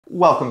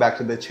Welcome back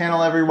to the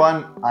channel,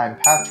 everyone. I'm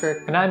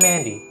Patrick. And I'm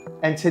Andy.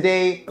 And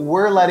today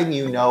we're letting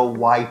you know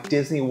why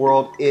Disney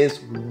World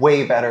is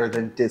way better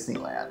than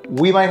Disneyland.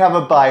 We might have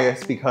a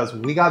bias because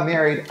we got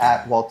married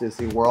at Walt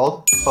Disney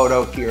World,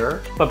 photo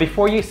here. But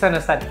before you send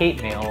us that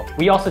hate mail,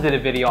 we also did a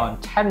video on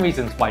 10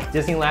 reasons why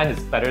Disneyland is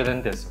better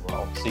than Disney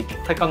World. So you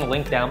can click on the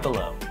link down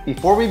below.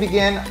 Before we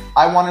begin,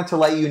 I wanted to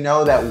let you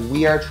know that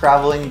we are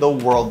traveling the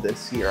world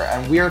this year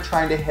and we are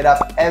trying to hit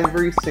up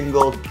every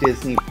single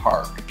Disney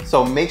park.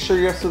 So make sure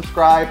you're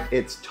subscribed.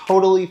 It's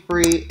totally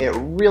free. It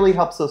really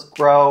helps us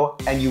grow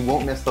and you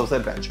won't miss those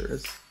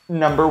adventures.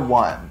 Number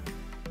 1,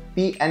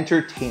 the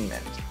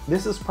entertainment.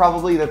 This is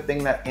probably the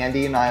thing that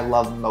Andy and I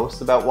love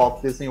most about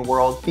Walt Disney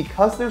World.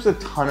 Because there's a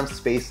ton of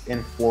space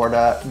in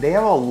Florida, they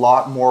have a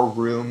lot more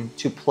room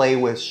to play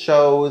with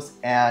shows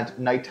and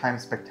nighttime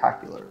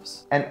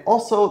spectaculars. And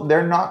also,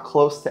 they're not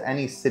close to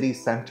any city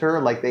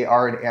center like they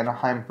are in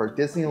Anaheim for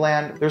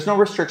Disneyland. There's no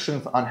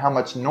restrictions on how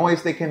much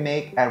noise they can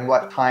make and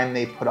what time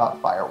they put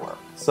out fireworks.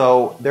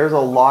 So there's a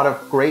lot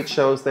of great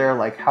shows there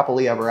like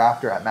Happily Ever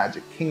After at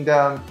Magic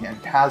Kingdom,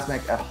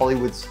 Fantasmic at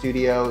Hollywood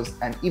Studios,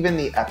 and even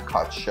the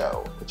Epcot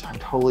show, which I'm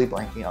totally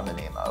blanking on the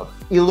name of.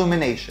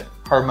 Illumination,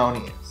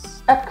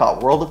 Harmonious,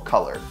 Epcot World of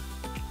Color.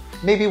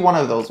 Maybe one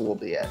of those will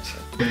be it.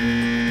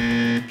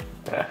 Yeah,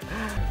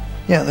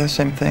 they're the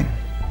same thing.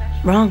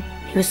 Wrong.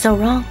 He was so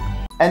wrong.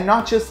 And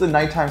not just the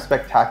nighttime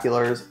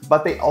spectaculars,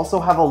 but they also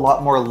have a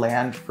lot more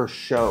land for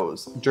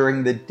shows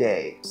during the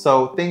day.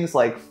 So things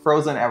like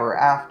Frozen Ever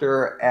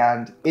After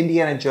and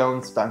Indiana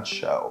Jones Stunt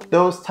Show.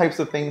 Those types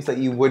of things that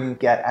you wouldn't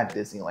get at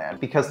Disneyland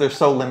because they're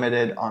so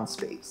limited on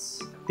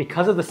space.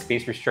 Because of the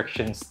space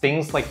restrictions,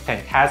 things like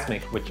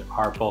Fantasmic, which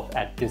are both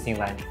at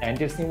Disneyland and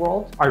Disney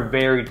World, are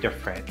very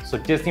different. So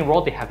Disney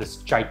World, they have this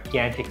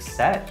gigantic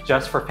set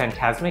just for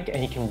Fantasmic,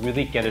 and you can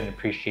really get an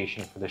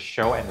appreciation for the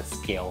show and the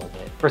scale of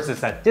it.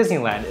 Versus at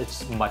Disneyland,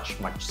 it's much,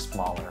 much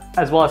smaller.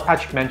 As well as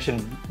Patrick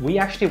mentioned, we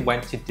actually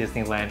went to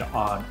Disneyland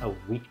on a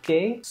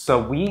weekday.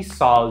 So we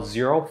saw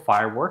 0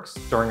 fireworks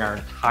during our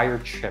entire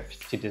trip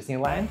to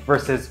Disneyland.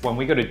 Versus when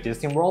we go to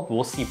Disney World,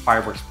 we'll see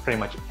fireworks pretty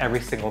much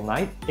every single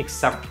night,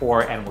 except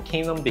for Animal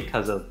Kingdom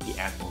because of the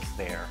animals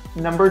there.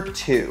 Number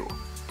 2,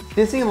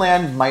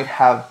 Disneyland might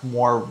have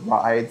more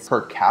rides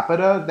per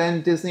capita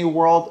than Disney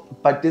World,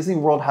 but Disney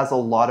World has a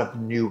lot of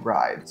new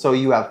rides. So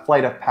you have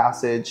Flight of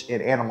Passage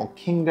in Animal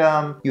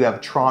Kingdom, you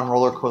have Tron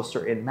roller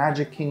coaster in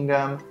Magic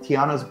Kingdom,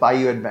 Tiana's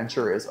Bayou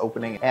Adventure is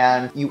opening,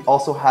 and you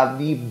also have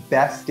the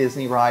best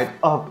Disney ride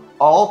of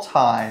all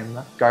time,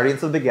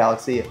 Guardians of the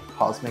Galaxy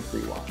Cosmic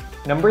Rewind.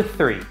 Number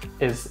 3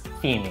 is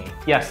theming.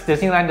 Yes,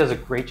 Disneyland does a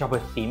great job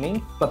with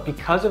theming, but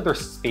because of their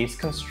space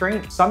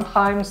constraint,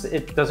 sometimes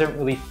it doesn't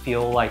really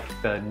feel like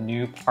the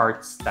new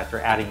parts that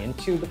they're adding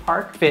into the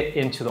park fit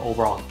into the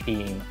overall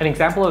theme. An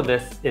example of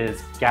this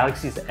is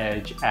Galaxy's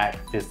Edge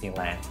at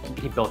Disneyland.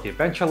 He built the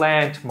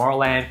Adventureland,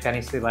 Tomorrowland,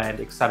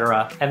 Fantasyland,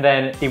 etc. And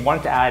then they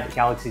wanted to add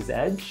Galaxy's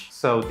Edge,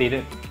 so they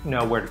didn't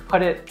know where to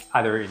put it,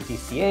 either in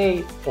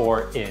DCA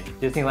or in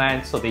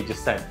Disneyland, so they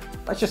just said,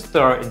 let's just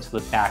throw it into the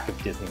back of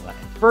Disneyland.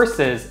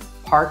 Versus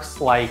parks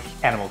like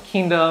Animal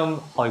Kingdom,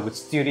 Hollywood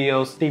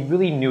Studios, they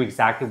really knew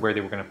exactly where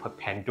they were going to put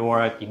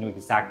Pandora, they knew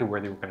exactly where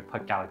they were going to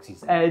put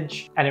Galaxy's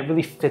Edge, and it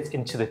really fits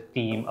into the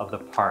theme of the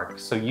park.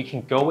 So you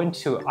can go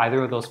into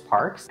either of those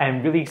parks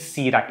and really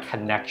see that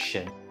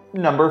connection.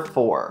 Number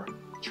 4,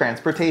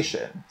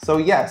 transportation. So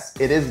yes,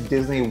 it is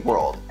Disney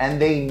World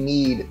and they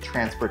need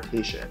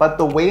transportation, but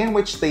the way in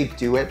which they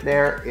do it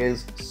there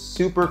is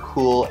super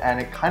cool and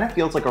it kind of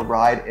feels like a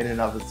ride in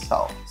and of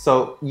itself.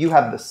 So you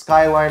have the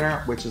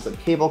Skyliner, which is a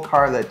cable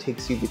car that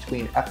takes you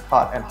between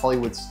Epcot and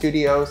Hollywood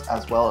Studios,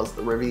 as well as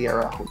the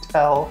Riviera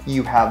Hotel.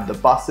 You have the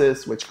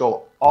buses, which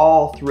go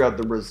all throughout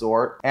the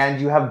resort, and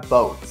you have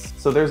boats.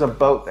 So there's a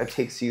boat that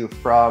takes you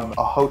from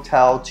a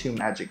hotel to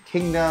Magic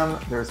Kingdom.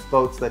 There's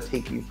boats that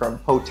take you from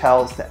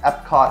hotels to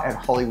Epcot and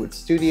Hollywood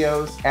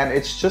Studios. And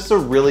it's just a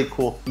really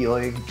cool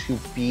feeling to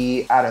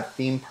be at a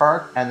theme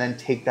park and then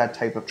take that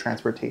type of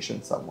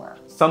transportation somewhere.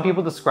 Some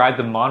people describe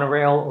the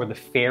monorail or the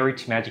ferry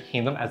to Magic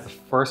Kingdom as the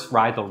first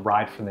ride they'll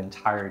ride for the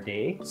entire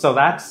day. So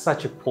that's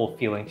such a cool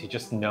feeling to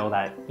just know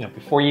that,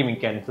 before you even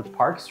get into the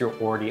parks, you're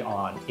already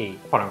on a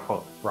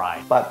quote-unquote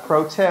ride. But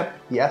pro tip,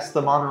 yes,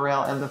 the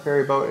monorail and the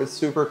ferry boat is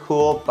super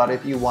cool, but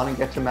if you want to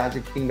get to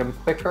Magic Kingdom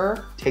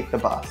quicker, take the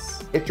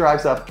bus. It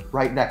drives up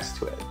right next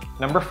to it.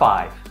 Number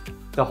 5.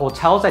 The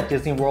hotels at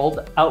Disney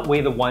World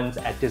outweigh the ones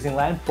at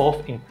Disneyland,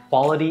 both in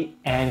quality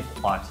and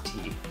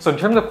quantity. So in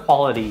terms of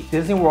quality,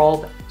 Disney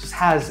World just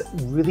has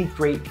really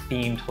great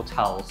themed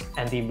hotels,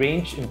 and they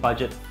range in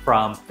budget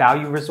from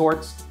value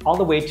resorts all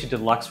the way to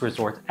deluxe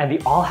resorts, and they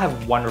all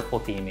have wonderful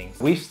theming.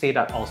 We've stayed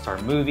at All-Star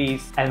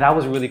Movies, and that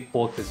was really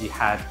cool because you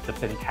had the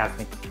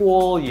Fantasmic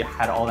pool, you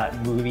had all that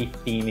movie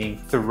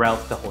theming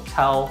throughout the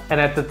hotel.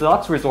 And at the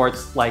deluxe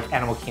resorts like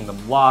Animal Kingdom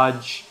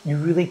Lodge, you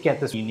really get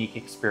this unique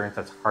experience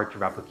that's hard to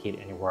replicate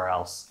anywhere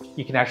else.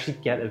 You can actually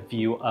get a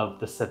view of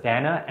the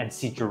savannah and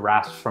see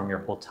giraffes from your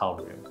hotel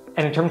room.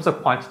 And in terms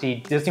of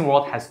quantity, Disney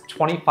World has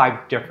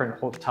 25 different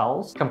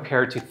hotels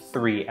compared to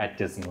 3 at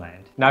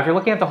Disneyland. Now, if you're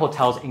looking at the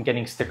hotels and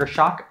getting sticker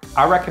shock,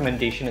 our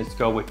recommendation is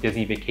go with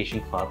Disney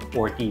Vacation Club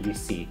or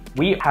DVC.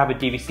 We have a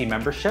DVC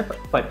membership,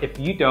 but if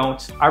you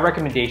don't, our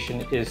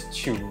recommendation is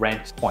to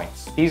rent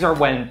points. These are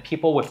when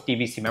people with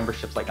DVC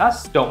memberships like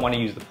us don't want to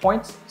use the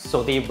points,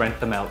 so they rent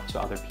them out to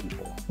other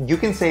people. You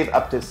can save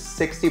up to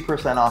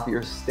 60% off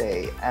your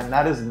stay, and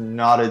that is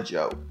not a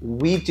joke.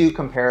 We do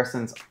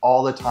comparisons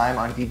all the time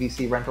on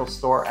DVC Rental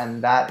Store,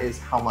 and that is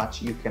how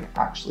much you can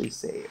actually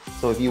save.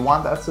 So if you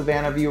want that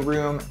Savannah View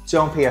room,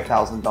 don't pay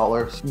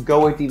 $1,000.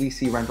 Go with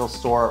DVC Rental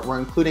Store. We're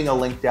including a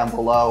link down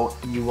below.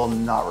 You will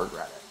not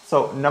regret it.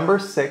 So number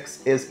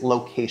 6 is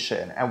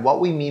location. And what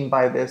we mean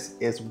by this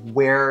is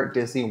where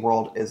Disney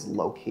World is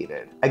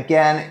located.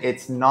 Again,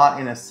 it's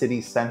not in a city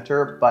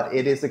center, but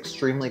it is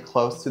extremely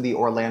close to the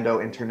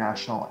Orlando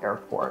International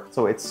Airport.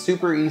 So it's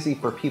super easy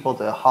for people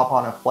to hop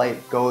on a flight,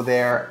 go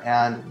there,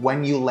 and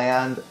when you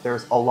land,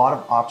 there's a lot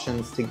of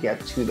options to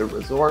get to the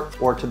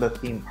resort or to the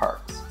theme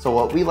parks. So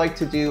what we like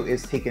to do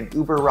is take an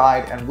Uber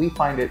ride, and we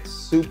find it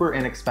super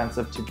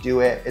inexpensive to do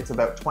it. It's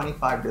about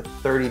 25 to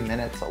 30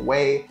 minutes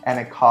away, and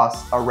it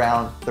costs around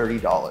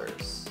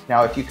 $30.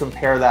 Now, if you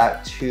compare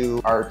that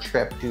to our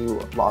trip to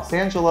Los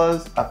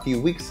Angeles a few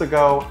weeks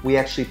ago, we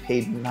actually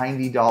paid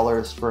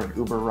 $90 for an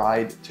Uber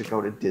ride to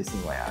go to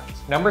Disneyland.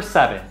 Number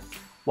 7.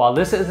 While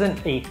this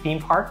isn't a theme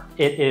park,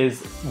 it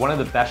is one of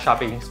the best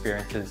shopping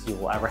experiences you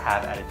will ever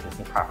have at a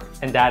Disney property,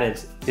 and that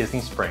is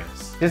Disney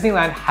Springs.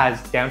 Disneyland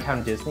has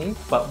downtown Disney,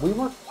 but we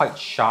were quite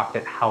shocked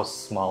at how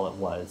small it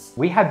was.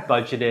 We had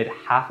budgeted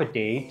half a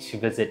day to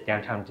visit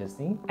downtown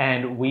Disney,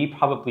 and we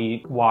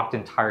probably walked the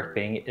entire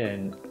thing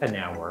in an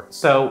hour.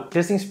 So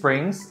Disney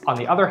Springs, on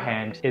the other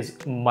hand, is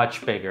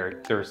much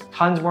bigger. There's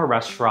tons more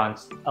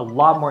restaurants, a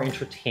lot more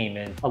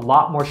entertainment, a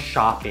lot more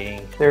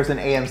shopping. There's an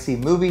AMC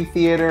movie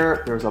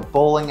theater, there's a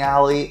bowling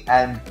alley,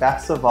 and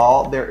best of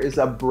all, there is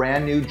a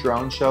brand new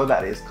drone show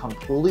that is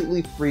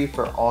completely free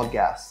for all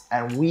guests,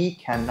 and we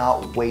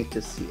cannot wait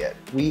to see it.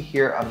 We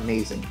hear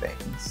amazing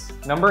things.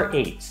 Number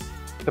 8.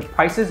 The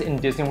prices in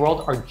Disney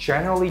World are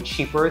generally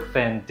cheaper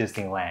than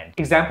Disneyland.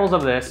 Examples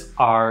of this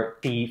are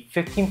the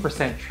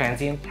 15%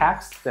 transient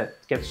tax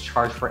that gets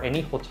charged for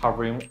any hotel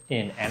room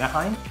in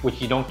Anaheim,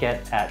 which you don't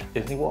get at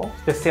Disney World.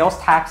 The sales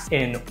tax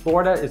in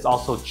Florida is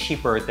also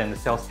cheaper than the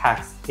sales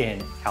tax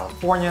in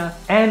California.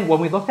 And when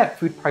we looked at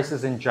food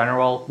prices in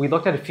general, we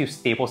looked at a few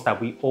staples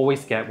that we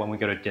always get when we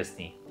go to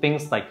Disney.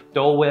 Things like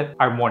Dole Whip,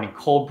 our morning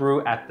cold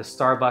brew at the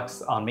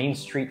Starbucks on Main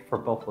Street for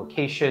both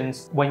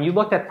locations. When you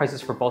looked at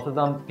prices for both of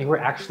them, they were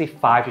actually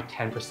 5 to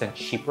 10%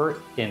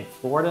 cheaper in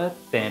Florida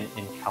than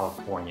in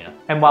California.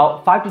 And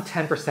while 5 to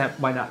 10%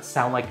 might not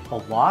sound like a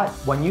lot,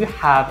 when you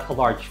have a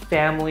large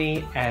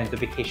family and the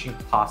vacation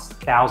costs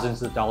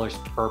thousands of dollars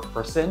per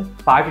person,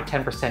 5 to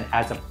 10%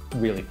 adds up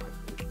really quickly.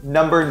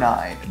 Number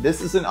 9.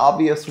 This is an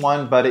obvious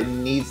one, but it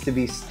needs to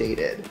be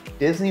stated.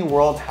 Disney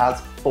World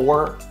has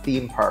 4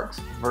 theme parks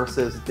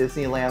versus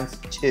Disneyland's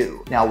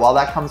 2. Now, while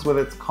that comes with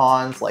its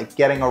cons, like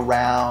getting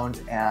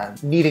around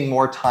and needing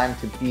more time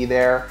to be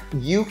there,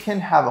 you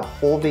can have a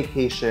whole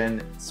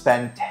vacation,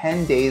 spend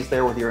 10 days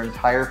there with your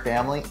entire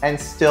family, and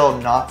still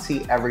not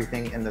see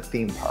everything in the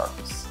theme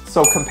parks.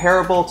 So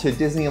comparable to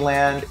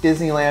Disneyland,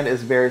 Disneyland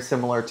is very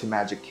similar to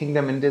Magic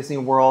Kingdom in Disney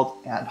World,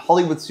 and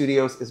Hollywood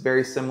Studios is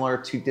very similar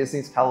to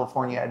Disney's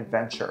California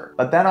Adventure.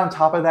 But then on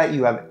top of that,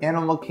 you have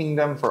Animal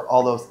Kingdom for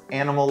all those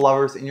animal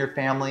lovers in your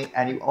family,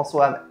 and you also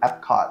have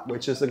Epcot,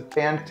 which is a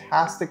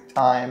fantastic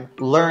time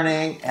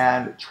learning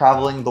and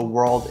traveling the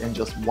world in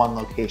just one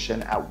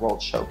location at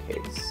World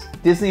Showcase.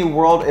 Disney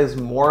World is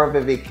more of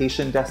a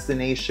vacation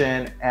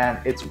destination, and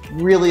it's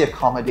really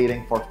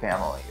accommodating for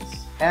families.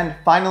 And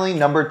finally,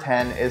 number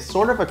 10 is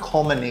sort of a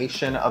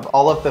culmination of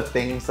all of the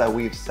things that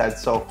we've said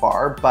so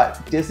far,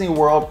 but Disney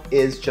World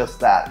is just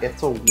that.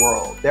 It's a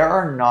world. There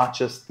are not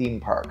just theme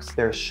parks.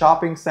 There's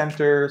shopping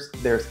centers,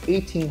 there's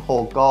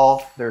 18-hole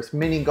golf, there's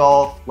mini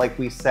golf, like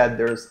we said,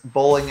 there's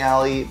bowling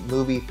alley,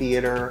 movie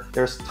theater,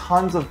 there's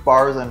tons of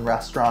bars and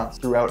restaurants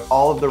throughout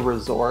all of the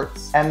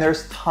resorts, and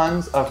there's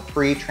tons of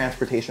free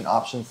transportation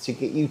options to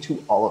get you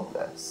to all of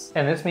this.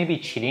 And this may be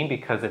cheating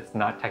because it's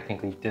not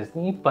technically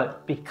Disney,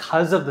 but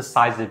because of the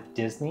size of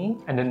Disney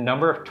and the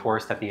number of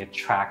tourists that they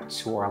attract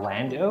to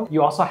Orlando,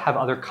 you also have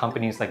other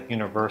companies like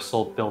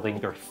Universal building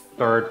their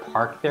 3rd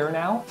park there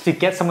now to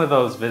get some of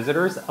those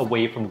visitors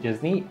away from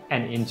Disney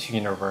and into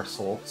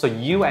Universal. So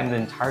you and the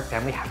entire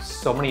family have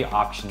so many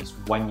options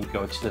when you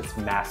go to this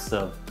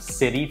massive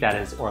city that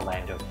is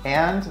Orlando.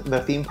 And the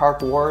theme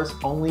park wars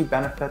only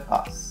benefit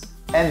us.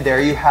 And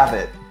there you have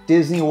it.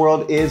 Disney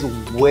World is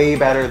way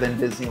better than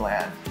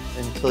Disneyland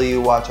until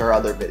you watch our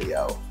other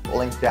video.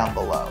 Link down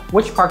below.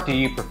 Which park do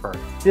you prefer,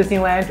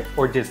 Disneyland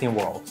or Disney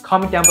World?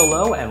 Comment down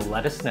below and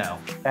let us know.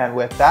 And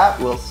with that,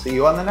 we'll see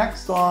you on the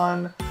next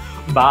one.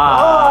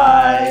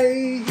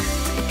 Bye. Bye.